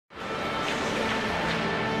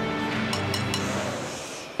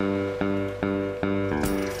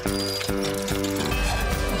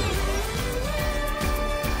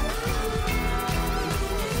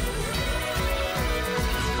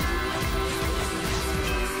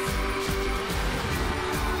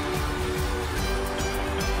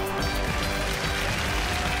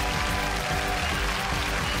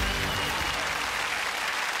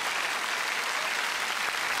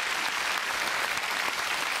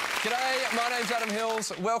G'day, my name's Adam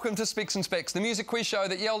Hills. Welcome to Spicks and Specks, the music quiz show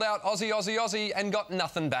that yelled out Aussie, Aussie, Aussie and got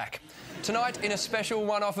nothing back. Tonight, in a special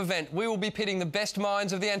one-off event, we will be pitting the best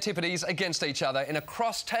minds of the Antipodes against each other in a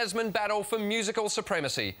cross-Tasman battle for musical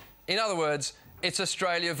supremacy. In other words, it's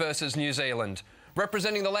Australia versus New Zealand.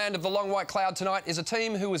 Representing the land of the long white cloud tonight is a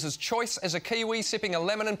team who is as choice as a Kiwi sipping a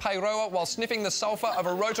lemon and peiroa while sniffing the sulphur of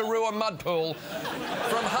a Rotorua mud pool.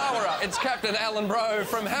 From Hawera, it's Captain Alan Bro.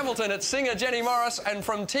 From Hamilton, it's singer Jenny Morris. And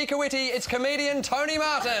from Tikawiti, it's comedian Tony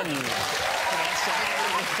Martin.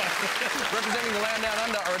 Representing the land down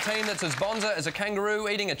under are a team that's as bonza as a kangaroo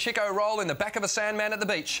eating a Chico roll in the back of a sandman at the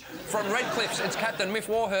beach. From Redcliffs, it's Captain Miff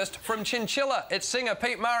Warhurst. From Chinchilla, it's singer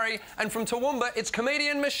Pete Murray. And from Toowoomba, it's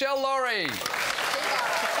comedian Michelle Laurie.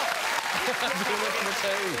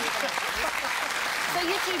 So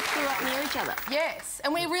you two grew up near each other? Yes,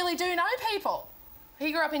 and we really do know people.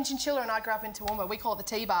 He grew up in Chinchilla and I grew up in Toowoomba. We call it the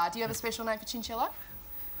T-Bar. Do you have a special name for Chinchilla?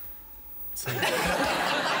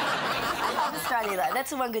 I love Australia though.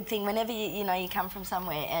 That's the one good thing. Whenever you come from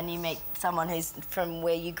somewhere and you meet someone who's from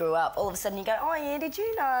where you grew up, all of a sudden you go, oh yeah, did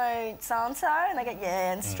you know so-and-so? And they go,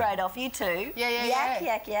 yeah, and straight off, you too.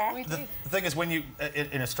 Yeah. We do. The thing is, when you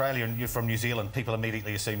in Australia and you're from New Zealand, people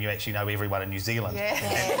immediately assume you actually know everyone in New Zealand. Yeah.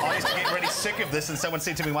 And I used to get really sick of this, and someone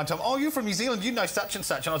said to me one time, oh, you're from New Zealand, you know such and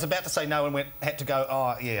such, and I was about to say no and had to go,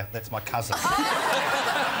 oh yeah, that's my cousin.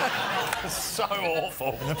 It's so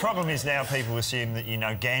awful. And the problem is now people assume that you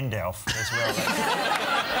know Gandalf as well.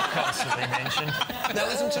 That's constantly mentioned. Now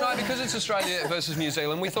listen, tonight, because it's Australia versus New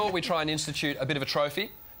Zealand, we thought we'd try and institute a bit of a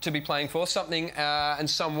trophy to be playing for, something and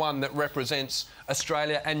someone that represents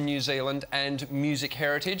Australia and New Zealand and music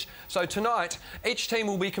heritage. So tonight, each team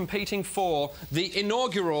will be competing for the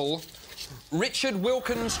inaugural Richard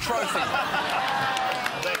Wilkins Trophy.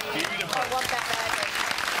 That's beautiful. I want that badly.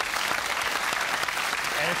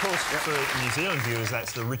 And of course, for New Zealand viewers,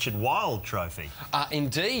 that's the Richard Wilde Trophy.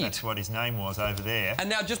 Indeed. That's what his name was over there. And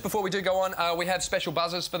now, just before we do go on, we have special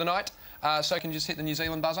buzzers for the night. So can you just hit the New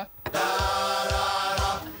Zealand buzzer?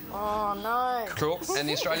 Oh no. Cool. And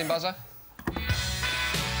the Australian buzzer?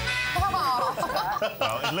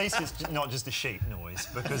 Well, at least it's not just a sheep noise,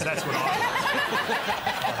 because that's what I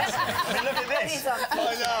mean, look at this.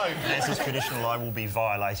 I know. As is traditional, I will be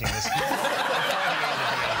violating this.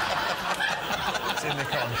 It's in the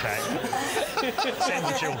contract. Send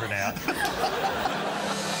the children out.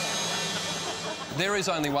 There is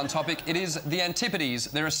only one topic. It is the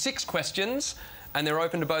Antipodes. There are 6 questions, and they're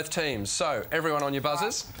open to both teams. So, everyone on your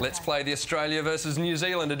buzzers, let's play the Australia versus New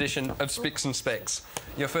Zealand edition of Spicks and Specks.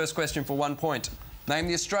 Your first question for 1 point. Name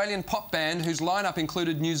the Australian pop band whose lineup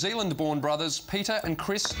included New Zealand-born brothers Peter and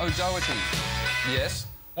Chris O'Doherty. Yes?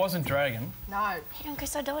 Wasn't Dragon. No. Peter and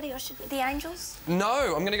Chris O'Doherty, or the Angels?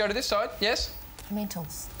 No. I'm going to go to this side. Yes?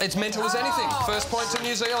 Mentals. It's mental as anything. First point to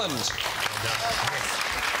New Zealand.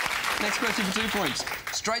 Next question for 2 points.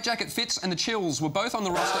 Straight Jacket Fitz and the Chills were both on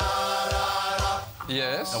the roster.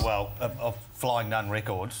 Yes. Oh, well, of Flying Nun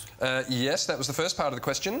Records. Yes, that was the first part of the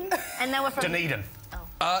question. And they were from... Dunedin.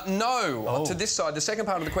 No. Oh. To this side, the second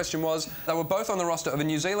part of the question was they were both on the roster of a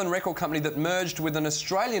New Zealand record company that merged with an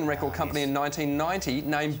Australian record company in 1990.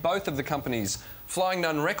 Name both of the companies. Flying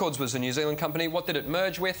Nun Records was a New Zealand company. What did it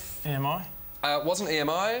merge with? EMI. It wasn't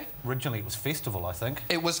EMI. Originally it was Festival, I think.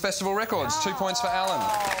 It was Festival Records. 2 points for Alan.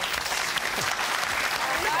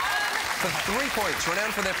 For 3 points,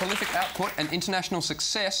 renowned for their prolific output and international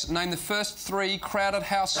success, name the first 3 Crowded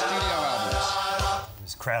House studio albums. It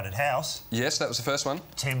was Crowded House. Yes, that was the first one.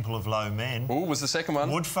 Temple of Low Men. Ooh, was the second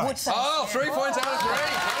one. Woodface. Oh, 3 points out of 3.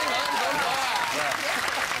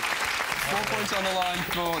 4 points on the line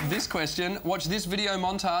for this question. Watch this video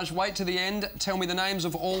montage. Wait to the end. Tell me the names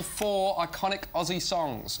of all 4 iconic Aussie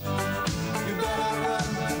songs.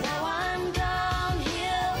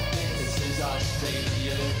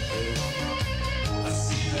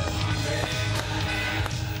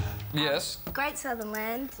 Yes. Great Southern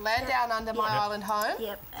Land. Land Down Under, My Island Home.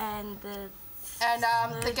 Yep, and the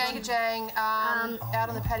Ganga Jang, out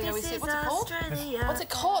on the patio. We sit. What's it called? Australia. What's it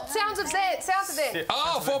called? Sounds of Zed. Sounds of Zed.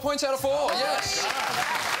 Oh, 4 points out of 4. Yes.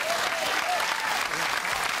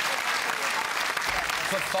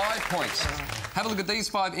 For 5 points. Have a look at these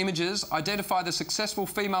 5 images. Identify the successful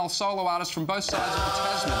female solo artist from both sides of the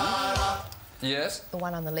Tasman. Yes. The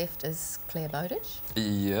one on the left is Claire Bowditch.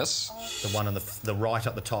 Yes. The one on the right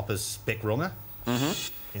up the top is Beck Runga.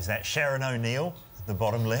 Is that Sharon O'Neill, the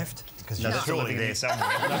bottom left? Because No, she's that's surely Olivia there somewhere.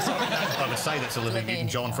 I would say that's Olivia Olivia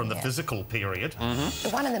Newton-John from the yeah. physical period.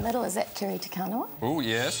 The one in the middle, is that Terry Takanawa? Oh,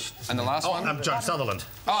 yes. And the last one? Joan Sutherland.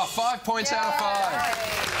 Oh, 5 points out of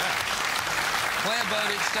 5. Claire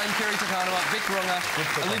Bowditch, Dame Kerry Takanawa, Vic Runga,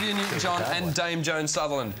 Olivia Newton-John and Dame Joan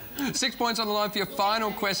Sutherland. 6 points on the line for your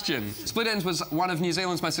final question. Split Ends was one of New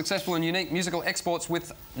Zealand's most successful and unique musical exports,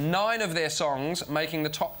 with 9 of their songs making the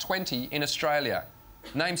top 20 in Australia.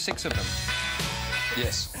 Name 6 of them.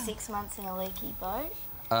 Yes. 6 months in a leaky boat.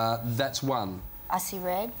 That's 1. I see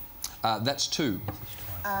red. That's 2.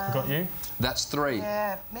 Got you? That's 3.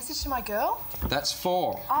 Yeah. Message to my girl. That's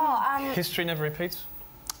 4. Oh, History never repeats.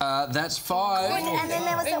 That's 5. and then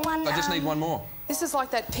there was that one... I just need one more. This is like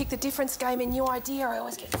that pick the difference game in New Idea. I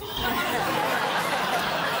always get...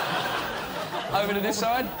 Over to this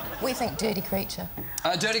side. We think Dirty Creature.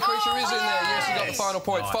 Dirty Creature is in there. Yes, you got the Nice. final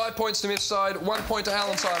point. Nice. 5 points to Miss side, 1 point to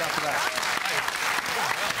Alan's side after that.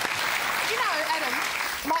 You know,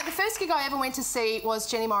 Adam, the first gig I ever went to see was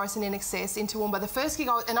Jenny Morrison in Excess in Toowoomba. The first gig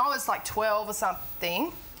and I was like 12 or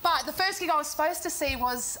something. But the first gig I was supposed to see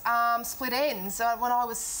was Split Ends. When I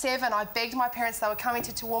was 7, I begged my parents, they were coming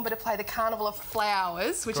to Toowoomba to play the Carnival of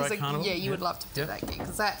Flowers, which Great is a... carnival. Yeah, you would love to do that gig,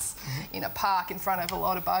 because that's in a park in front of a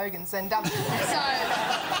lot of bogans. And so...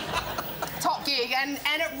 top gig, and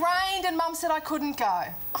it rained and Mum said I couldn't go.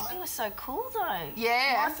 Oh, it was so cool, though.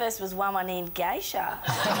 Yeah. My first was one in Geisha.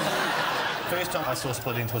 First time I saw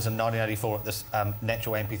Split Ends was in 1984 at this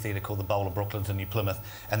natural amphitheatre called the Bowl of Brooklands in New Plymouth,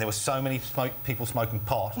 and there were so many people smoking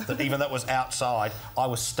pot that even though it was outside, I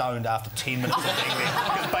was stoned after 10 minutes of being there.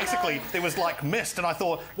 Because basically there was like mist, and I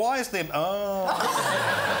thought, why is there... Oh.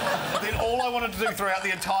 Then all I wanted to do throughout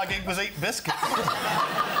the entire gig was eat biscuits.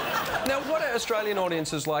 Now, what are Australian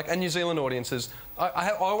audiences like, and New Zealand audiences?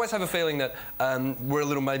 I always have a feeling that we're a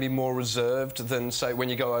little maybe more reserved than, say, when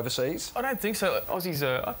you go overseas. I don't think so. Aussies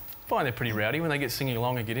I find they're pretty rowdy when they get singing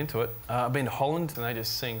along and get into it. I've been to Holland and they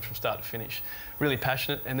just sing from start to finish. Really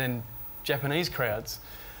passionate. And then Japanese crowds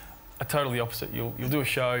are totally opposite. You'll do a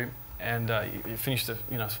show and you finish the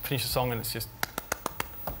song and it's just...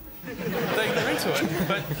 They're into it,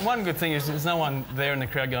 but one good thing is there's no one there in the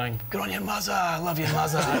crowd going, "Good on you, muzzer, I love you,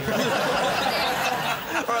 muzzer."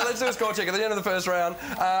 All right, let's do a score check at the end of the first round.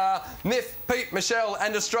 Miff, Pete, Michelle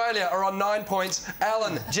and Australia are on 9 points.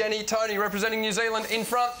 Alan, Jenny, Tony representing New Zealand in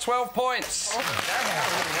front, 12 points.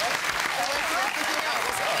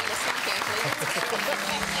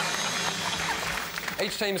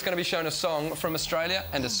 Each team is going to be shown a song from Australia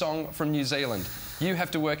and a song from New Zealand. You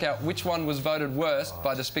have to work out which one was voted worst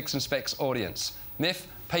by the Spicks and Specks audience. Miff,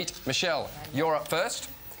 Pete, Michelle, you're up first.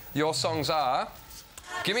 Your songs are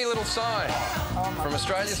Give Me a Little Sign from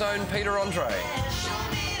Australia's own Peter Andre.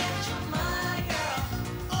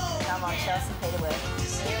 Come on, Chelsea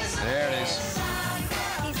Peterworth. There it is.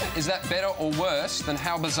 Is that better or worse than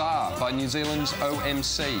How Bizarre by New Zealand's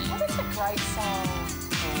OMC? Oh, that's a great song.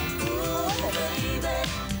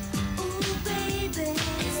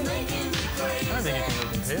 I don't think you can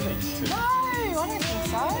really compare these two. No, I don't think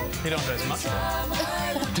so. Peter Andre's much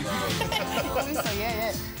better. So,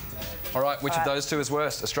 yeah. All right, which of those two is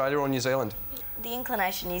worse, Australia or New Zealand? The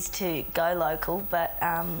inclination is to go local, but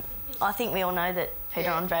I think we all know that Peter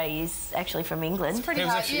Andre is actually from England. Pretty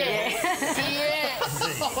hard, yes.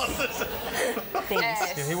 Things.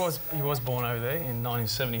 Yeah, he was born over there in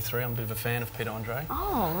 1973. I'm a bit of a fan of Peter Andre.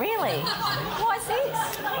 Oh, really? Why is this?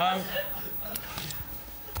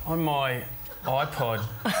 On my iPod...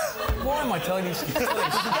 Why am I telling you this?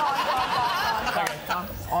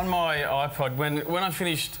 On my iPod, when I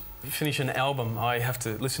finish an album, I have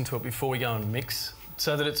to listen to it before we go and mix,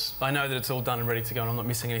 so that I know that it's all done and ready to go and I'm not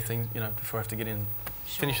missing anything, you know, before I have to get in and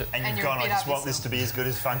finish it. And you've you're gone, a I bit just up want this to be as good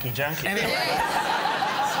as Funky Junkie. Anyway,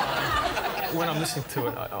 when I'm listening to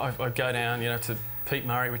it, I go down, you know, to Pete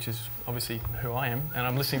Murray, which is obviously who I am, and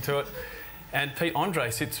I'm listening to it, and Pete Andre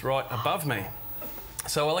sits right above me.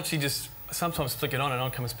 So I'll actually just sometimes flick it on and on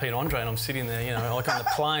comes Pete Andre and I'm sitting there, you know, like on the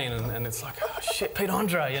plane and it's like, oh, shit, Pete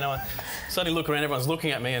Andre, you know. And suddenly look around, everyone's looking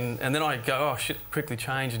at me and then I go, oh, shit, quickly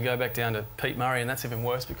change and go back down to Pete Murray and that's even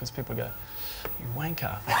worse because people go, you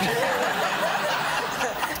wanker.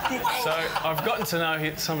 So I've gotten to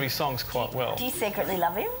know some of his songs quite well. Do you secretly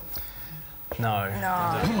love him? No.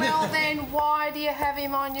 No. Well, then why do you have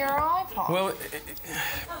him on your iPod? Well,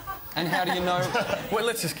 And how do you know? well,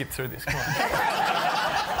 let's just get through this. Come on.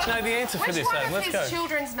 No, the answer for Which this, one Adam, of let's his go.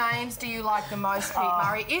 children's names do you like the most, Pete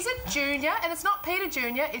Murray? Is it Junior? And it's not Peter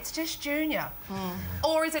Junior, it's just Junior.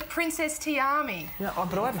 Or is it Princess Tiami? Yeah,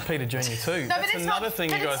 but I have a Peter Junior too. but That's it's another not- thing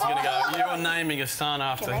but you guys it's are going to not- go, you're naming a son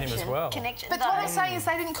after him as well. Connection. But what I'm saying is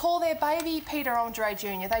they didn't call their baby Peter Andre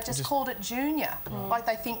Junior, they just called it Junior. Like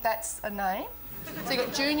they think that's a name. So you've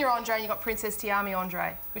got Junior Andre and you've got Princess Tiami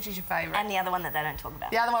Andre. Which is your favourite? And the other one that they don't talk about.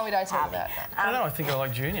 The other one we don't talk about. I don't know, I think I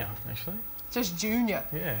like Junior, actually. Just Junior.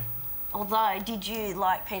 Yeah. Although, did you,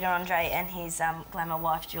 like Peter Andre and his glamour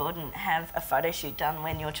wife Jordan, have a photo shoot done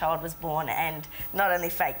when your child was born and not only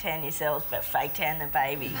fake tan yourselves, but fake tan the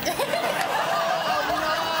baby?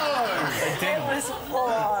 It was full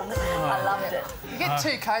on. I loved it. You get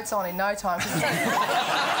 2 coats on in no time.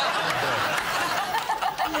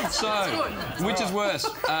 So, which is worse?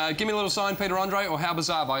 Give Me a Little Sign, Peter Andre, or How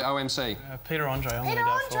Bizarre by OMC? Peter Andre. Peter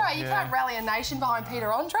Andre, you can't rally a nation behind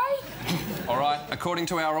Peter Andre. All right, according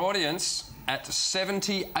to our audience, at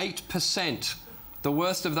 78%, the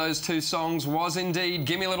worst of those 2 songs was indeed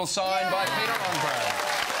Give Me a Little Sign by Peter Andre.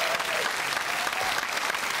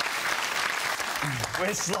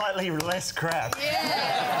 We're slightly less crap.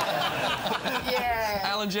 Yeah.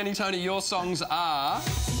 Alan, Jenny, Tony, your songs are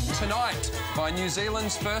Tonight by New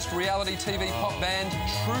Zealand's first reality TV pop band,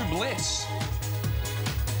 True Bliss.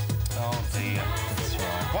 Oh dear. That's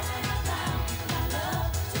right. What?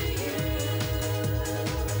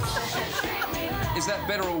 Is that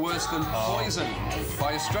better or worse than Poison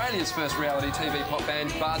by Australia's first reality TV pop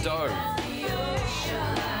band, Bardot?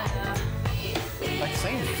 They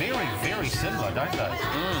seem very, very similar, don't they?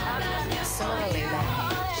 Similarly,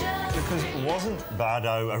 Because wasn't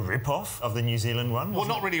Bardot a rip-off of the New Zealand one? Well,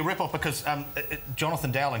 not really a rip-off because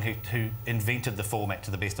Jonathan Dowling, who invented the format,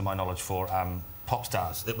 to the best of my knowledge, for pop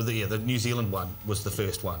stars. It was the New Zealand one was the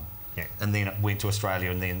first one. Yeah. And then it went to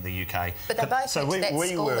Australia and then the UK. But they both So went to that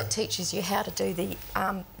we school were- that teaches you how to do the,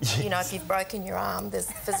 you know, if you've broken your arm, there's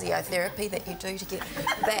physiotherapy that you do to get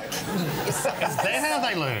back. Is that how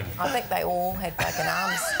they learn? I think they all had broken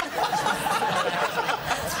arms.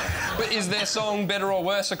 But is their song better or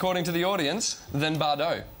worse, according to the audience, than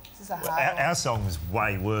Bardot? This is a hard one. Our song was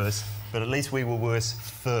way worse, but at least we were worse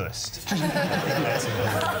first.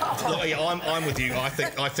 Well, yeah, I'm with you. I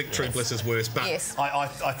think True Bliss is worse, but Yes.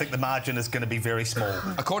 I think the margin is going to be very small.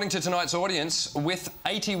 According to tonight's audience, with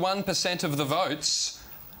 81% of the votes,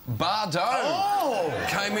 Bardot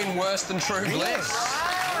came in worse than True Bliss.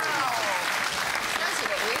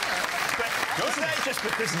 Wasn't that just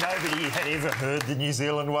because nobody had ever heard the New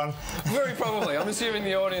Zealand one? Very probably. I'm assuming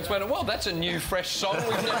the audience went, well, that's a new, fresh song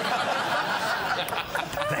we've never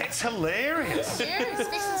heard. That's hilarious. You,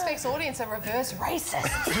 Spicks and Specks audience are reverse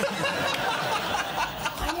racist.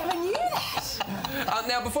 I never knew that.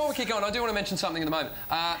 Now, before we kick on, I do want to mention something at the moment.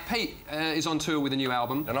 Pete is on tour with a new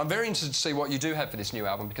album, and I'm very interested to see what you do have for this new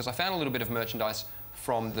album, because I found a little bit of merchandise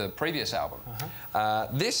from the previous album.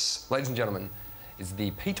 This, ladies and gentlemen, is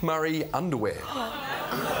the Pete Murray underwear.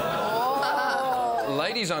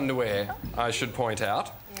 Ladies' underwear, I should point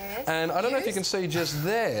out. Yes. And I don't know if you can see just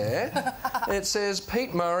there, it says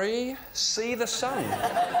Pete Murray, See the Sun. Can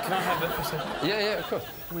I have that for a second? Yeah, of course.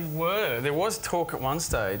 There was talk at one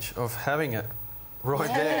stage of having it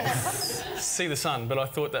right there. See the sun, but I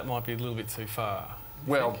thought that might be a little bit too far.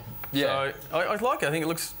 Well, yeah. So I like it. I think it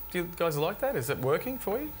looks... Do you guys like that? Is it working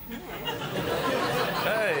for you?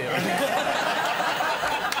 Hey.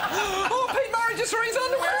 Oh, Pete Murray just threw his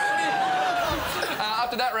underwear at me!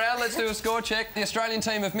 After that round, let's do a score check. The Australian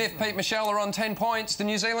team of Myth, Pete, Michelle are on 10 points. The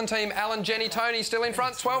New Zealand team, Alan, Jenny, Tony, still in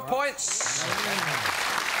front, 12 points.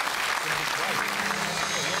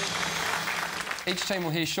 Each team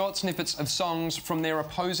will hear short snippets of songs from their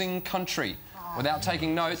opposing country. Without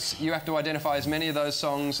taking notes, you have to identify as many of those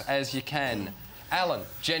songs as you can. Alan,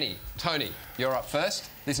 Jenny, Tony, you're up first.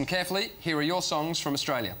 Listen carefully. Here are your songs from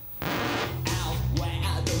Australia.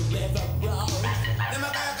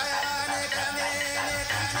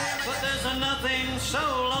 But there's nothing so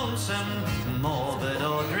lonesome, morbid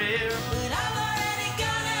or drear. But I've already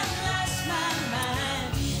gone and lost my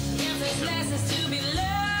mind. Yes, there's lessons to be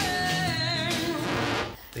learned.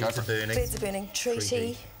 Beads are burning. Beads are burning.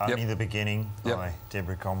 Treaty. Only the Beginning Yep. by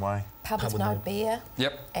Deborah Conway. Pub with no beer.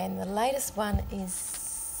 Yep. And the latest one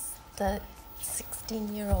is the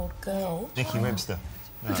 16-year-old girl. Nicky Webster.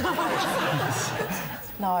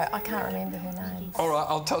 No, I can't remember her name. All right,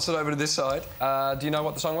 I'll toss it over to this side. Do you know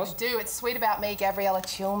what the song was? Do, it's Sweet About Me, Gabriella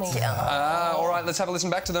Chill Me. All right, let's have a listen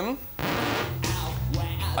back to them.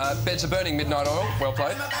 Beds are Burning, Midnight Oil, well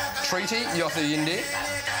played. Treaty, Yotha Yindi.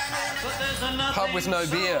 Pub with No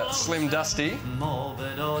Beer, Slim Dusty.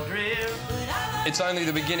 Morbid or drear. It's Only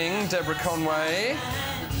the Beginning, Deborah Conway.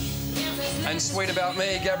 And Sweet About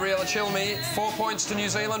Me, Gabriella Chill Me. 4 points to New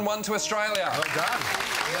Zealand, 1 to Australia. Well done.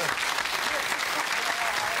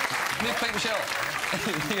 Nick, Pete, Michelle,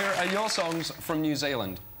 here are your songs from New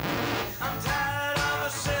Zealand. I'm tired of a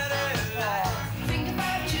city life. Think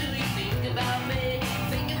about you, you think about me.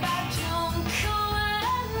 Think about you, come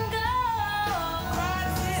and go. Right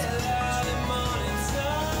here early morning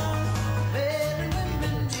sun. Baby,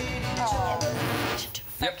 women need each other.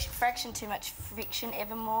 Yep. fraction too much friction,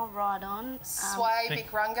 evermore, right on. Sway, Big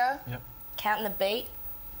Runga. Yep. Counting the beat.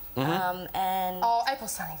 And... Oh, April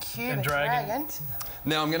Sun and Cuba. And Dragon.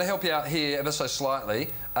 Now, I'm going to help you out here ever so slightly.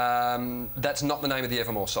 That's not the name of the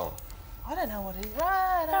Evermore song. I don't know what it is.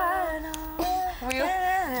 Right on.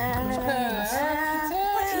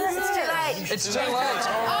 It's too late. It's too late.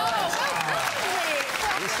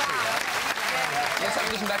 Let's have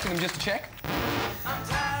a listen back to them just to check.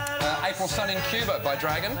 April Sun in Cuba by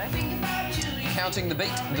Dragon. Counting the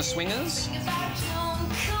Beat, The Swingers.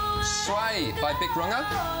 Sway by Big Runga.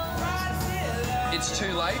 It's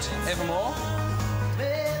Too Late, Evermore.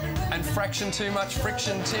 And Fraction Too Much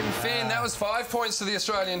Friction, Tim Finn. That was 5 points to the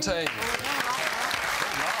Australian team.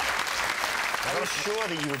 I was sure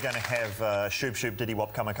that you were going to have Shoop Shoop Diddy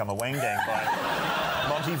Wop Cumma Cumma Wang Dang by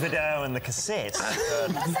Montevideo and the Cassettes.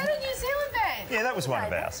 Was that a New Zealand band? Yeah, that was one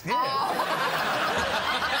of ours. Yeah.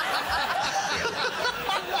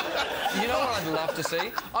 You know what I'd love to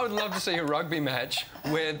see? I would love to see a rugby match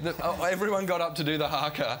where everyone got up to do the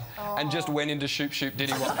haka and just went into Shoop Shoop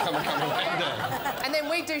Diddy Wop Cumma Cumma Wang Dang. And then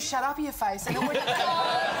we do Shut Up Your Face and then we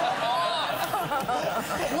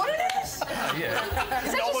What it is? Yeah.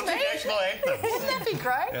 Is that just me? National anthem. Wouldn't that be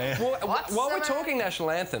great? While we're talking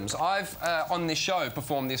national anthems, I've, on this show,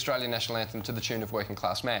 performed the Australian national anthem to the tune of Working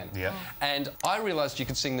Class Man. Yeah. And I realised you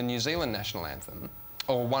could sing the New Zealand national anthem,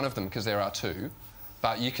 or one of them, because there are two,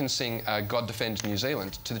 but you can sing God Defend New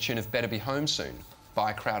Zealand to the tune of Better Be Home Soon by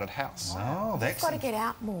A Crowded House. Oh, that's... Got to get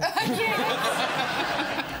out more.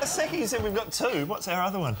 A second, you said we've got two. What's our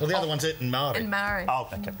other one? Well, the other one's it in Māori. In Maori. Oh,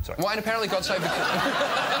 okay, sorry. Well, and apparently God Save the King.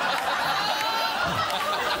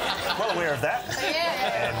 Well aware of that.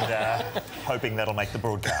 Yeah. And hoping that'll make the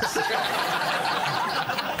broadcast.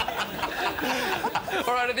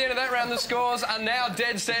 All right, at the end of that round, the scores are now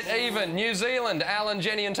dead set even. New Zealand, Alan,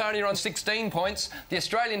 Jenny and Tony are on 16 points. The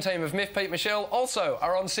Australian team of Miff, Pete, Michelle also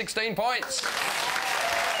are on 16 points.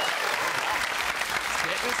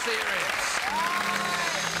 Getting serious.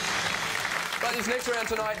 But this next round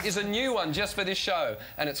tonight is a new one just for this show,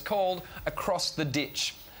 and it's called Across the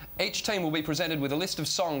Ditch. Each team will be presented with a list of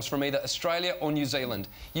songs from either Australia or New Zealand.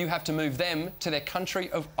 You have to move them to their country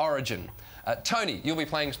of origin. Tony, you'll be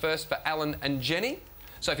playing first for Alan and Jenny.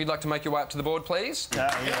 So if you'd like to make your way up to the board, please.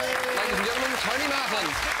 Yeah. Ladies and gentlemen, Tony Martin.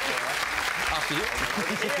 After you.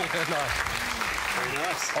 Nice. Very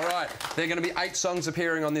nice. All right, there are going to be 8 songs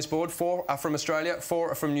appearing on this board. 4 are from Australia,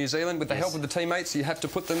 4 are from New Zealand. With the help of the teammates, you have to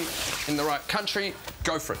put them in the right country.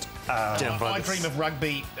 Go for it. I Dream of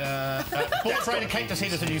Rugby. Bullet Train and Cactus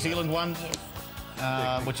Head is a New Zealand one.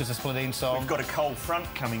 Which is a split end song. We've got a cold front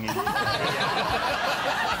coming in.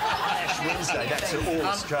 Ash Wednesday, that's all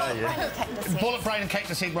Australia. Bullet Brain and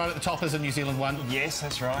Cactus Head right at the top is a New Zealand one. Yes,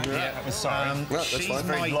 that's right. Yeah, that was sorry. She's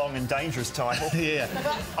Very long and dangerous title. Yeah.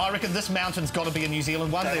 I reckon This Mountain's got to be a New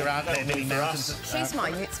Zealand one. There aren't that many mountains. She's my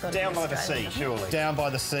Ute's got to Down be by the Australian. sea, surely. Down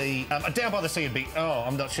by the sea. Down by the sea would be... Oh,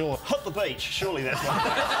 I'm not sure. Hot the beach, surely that's one.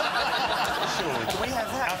 Surely. Can we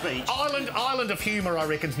have that? Our beach. Island of Humour, I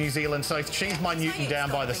reckon's New Zealand, so she's my Newton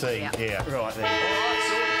Down by the sea. Yeah. Right there.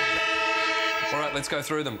 All right, let's go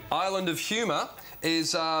through them. Island of Humour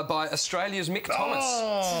is by Australia's Mick Thomas.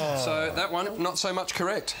 Oh. So that one, not so much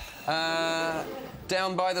correct.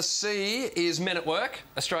 Down by the Sea is Men at Work,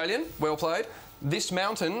 Australian. Well played. This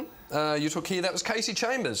Mountain, you took here, that was Casey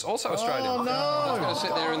Chambers, also Australian. Oh, no. I was going to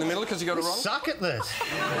sit there in the middle because you got it wrong. Suck at this.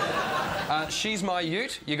 She's My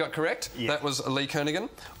Ute, you got correct. Yeah. That was Lee Kernaghan.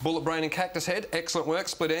 Bullet Brain and Cactus Head, excellent work,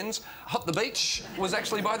 split ends. Hot the Beach was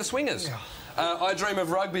actually by the Swingers. I Dream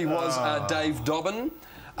of Rugby was Dave Dobbin.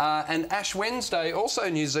 And Ash Wednesday, also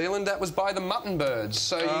New Zealand, that was by the Mutton Birds.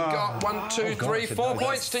 So you got 1, 2, 3, 4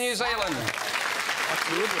 points to New Zealand. That's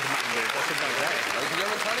good with the mutton bird. That's a great day. Ladies and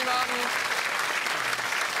gentlemen, Tony Martin.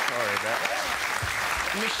 Sorry about that.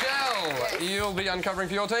 Michelle, you'll be uncovering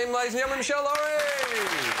for your team. Ladies and gentlemen, Michelle Laurie.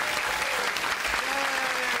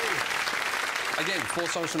 Again, 4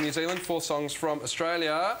 songs from New Zealand, 4 songs from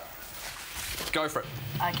Australia. Go for it.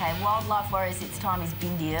 Okay, Wildlife Warriors, its time is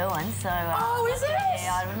Bindi Irwin, so... Oh, is it?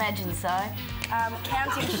 Yeah, I'd imagine so.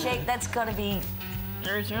 Counting Sheep, that's got to be...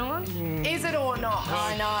 Is it or not?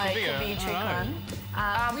 I know, it could be a trick one.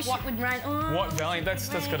 Wish It Would Rain... Oh, White Valiant, that's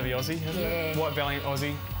got to be Aussie, hasn't it? White Valiant,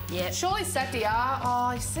 Aussie. yeah. Surely Satyar.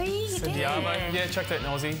 Oh, see, you did. Yeah, mate. Yeah, chuck that in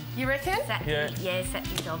Aussie. You reckon? Yeah. Yeah,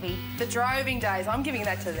 Saty's Dobby. The Droving Days, I'm giving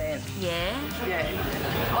that to them. Yeah.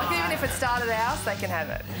 Yeah. Like, even if it started ours, they can have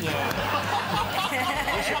it.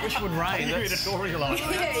 Wish It Would Rain. You're That's...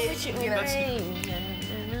 editorialising. Wish It Would Rain.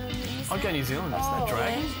 I'll go New Zealand, that's that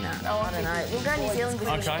Dragon. No, I don't know. We'll go New Zealand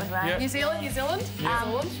because Wish It Okay, Would Rain. yeah. New Zealand?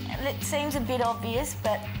 It seems a bit obvious,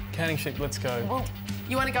 but Counting Sheep, let's go. well,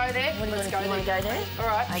 You want to go there? What do you Let's want to go there? All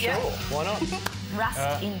right. Okay. Yeah. Why not?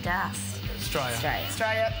 Rust in dust. Australia. Australia.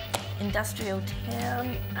 Australia. Industrial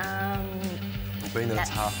town. Being that it's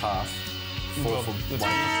half-half. Four for one.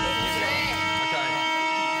 Okay.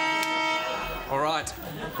 All right.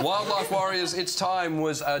 Wildlife Warriors, its time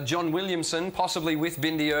was John Williamson, possibly with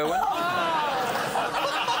Bindi Irwin.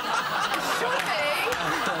 Should be.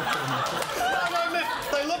 No,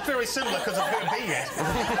 they look very similar because of her B yet.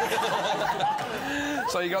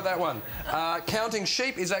 So you got that one. Counting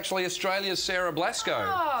sheep is actually Australia's Sarah Blasco.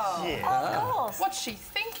 Oh. Of course. What's she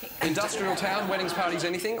thinking? Industrial town, weddings, parties,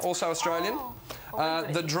 anything, also Australian.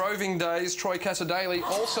 The Droving Days, Troy Cassadaly,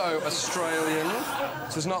 also Australian.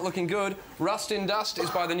 This is not looking good. Rust in Dust is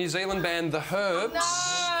by the New Zealand band The Herbs.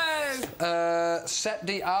 No. Sat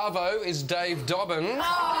Di Arvo is Dave Dobbin.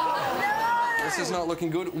 Oh, no. This is not looking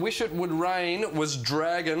good. Wish It Would Rain was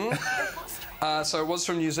Dragon. So it was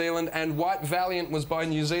from New Zealand. And White Valiant was by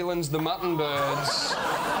New Zealand's The Mutton Birds.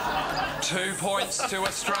 2 points to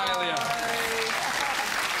Australia.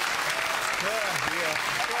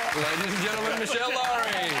 Ladies and gentlemen, Michelle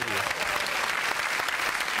Laurie.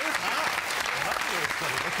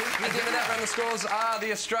 At the end of that round, the scores are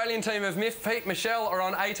the Australian team of Miff, Pete, Michelle are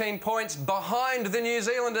on 18 points. Behind the New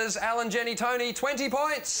Zealanders, Alan, Jenny, Tony, 20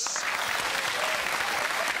 points.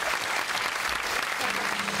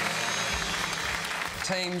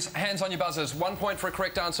 Teams, hands on your buzzers. 1 point for a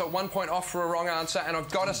correct answer, 1 point off for a wrong answer, and I've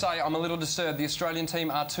got to say, I'm a little disturbed. The Australian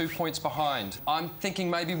team are 2 points behind. I'm thinking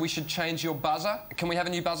maybe we should change your buzzer. Can we have a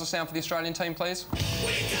new buzzer sound for the Australian team, please?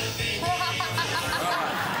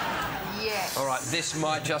 Yes. All right, this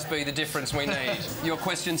might just be the difference we need. Your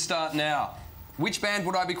questions start now. Which band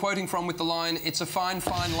would I be quoting from with the line, "It's a fine,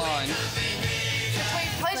 fine line"? Between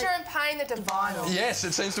pleasure and pain, the divine. Yes,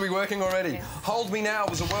 it seems to be working already. Hold Me Now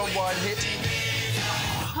was a worldwide hit.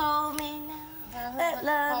 Hold me now. Let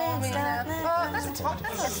love and start now. That's a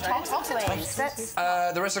Thompson Twins. That's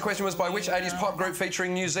The rest of the question was by which 80s pop group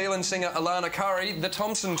featuring New Zealand singer Alana Curry, the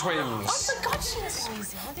Thompson Twins? I forgot she was a New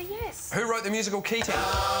Zealander, yes. Who wrote the musical Keating?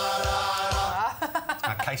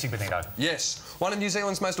 Casey Benito. Yes. One of New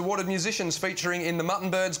Zealand's most awarded musicians featuring in the Mutton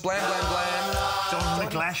Birds, Blam Blam Blam. Don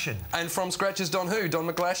McGlashan. And from scratch is Don who? Don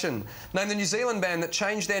McGlashan. Name the New Zealand band that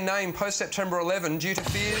changed their name post-September 11 due to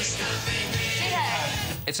fears.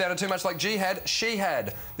 It sounded too much like Jihad. She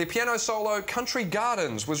Had. The piano solo Country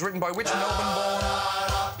Gardens was written by which Melbourne-born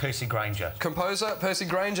Percy Granger. composer? Percy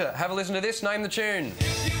Granger. Have a listen to this. Name the tune.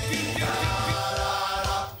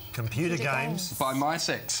 Computer games. By My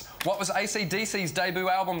Sex. What was AC/DC's debut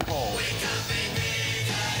album called?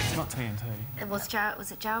 It's not TNT. was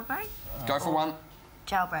it Jailbreak? Go for one.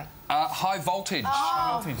 Jailbreak. High Voltage.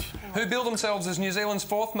 Voltage. Who billed themselves as New Zealand's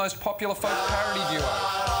fourth most popular folk parody duo?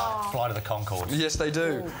 Flight of the Conchords. Yes, they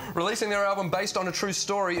do. Releasing their album based on a true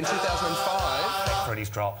story in 2005 Freddy's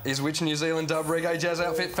Drop. is which New Zealand dub reggae jazz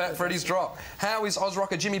outfit Fat Freddy's Drop? How is Oz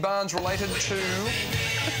rocker Jimmy Barnes related to...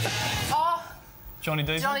 Oh, Johnny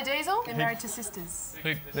Diesel. Johnny Diesel. They're married to sisters.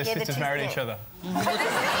 Their the sisters married two- each other.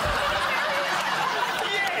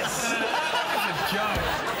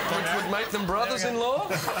 Which would make them brothers-in-law?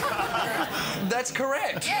 That's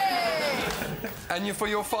correct. Yay! And for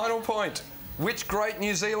your final point, which great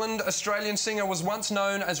New Zealand Australian singer was once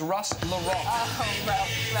known as Russ LaRock? Oh,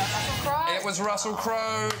 Russell Crowe. It was Russell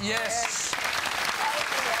Crowe, yes.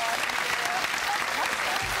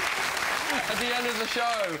 At the end of the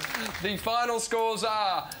show, the final scores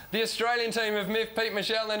are the Australian team of Miff, Pete,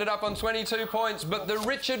 Michelle ended up on 22 points, but the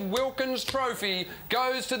Richard Wilkins Trophy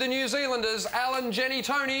goes to the New Zealanders, Alan, Jenny,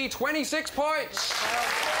 Tony, 26 points.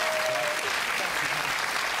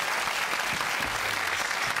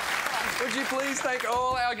 Would you please thank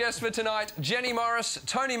all our guests for tonight, Jenny Morris,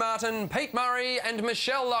 Tony Martin, Pete Murray and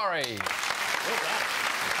Michelle Laurie.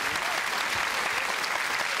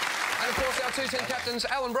 And of course our two team captains,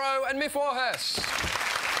 Alan Bro and Miff Warhurst.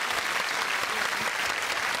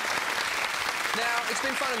 Now, it's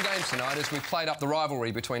been fun and games tonight as we've played up the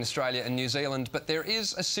rivalry between Australia and New Zealand, but there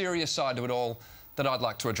is a serious side to it all that I'd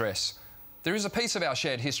like to address. There is a piece of our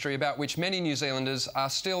shared history about which many New Zealanders are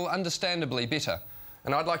still understandably bitter,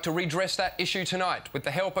 and I'd like to redress that issue tonight with the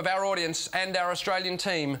help of our audience and our Australian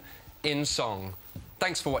team in song.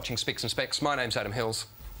 Thanks for watching Spicks and Specks. My name's Adam Hills.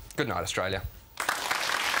 Good night, Australia.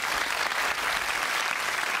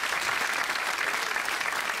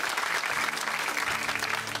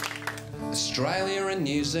 Australia and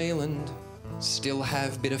New Zealand still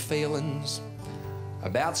have bitter feelings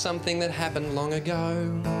about something that happened long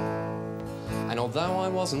ago. And although I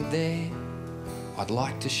wasn't there, I'd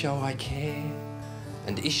like to show I care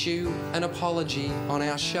and issue an apology on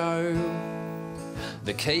our show.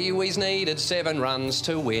 The Kiwis needed 7 runs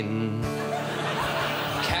to win.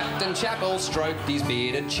 Captain Chappell stroked his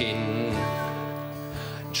bearded chin.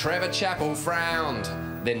 Trevor Chappell frowned,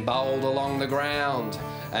 then bowled along the ground,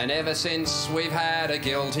 and ever since we've had a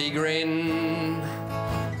guilty grin.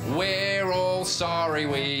 We're all sorry,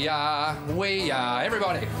 we are,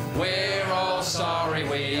 everybody. We're all sorry,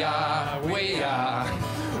 we are,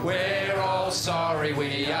 We're all sorry,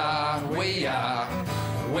 we are,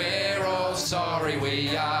 We're all sorry,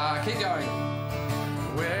 we are. Keep going.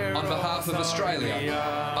 On behalf of Australia,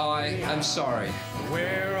 I am sorry.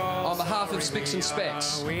 On behalf of Spicks and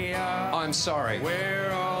Specks, I'm sorry.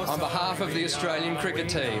 On behalf of the Australian cricket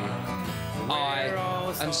team, I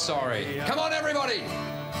am sorry. Come on, everybody!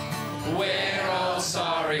 We're all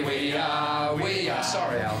sorry, we are.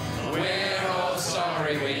 Sorry, Al. We're all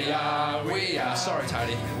sorry, we are. Sorry,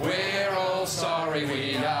 Tony. We're all sorry,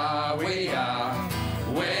 we are.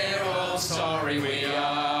 We're all sorry, we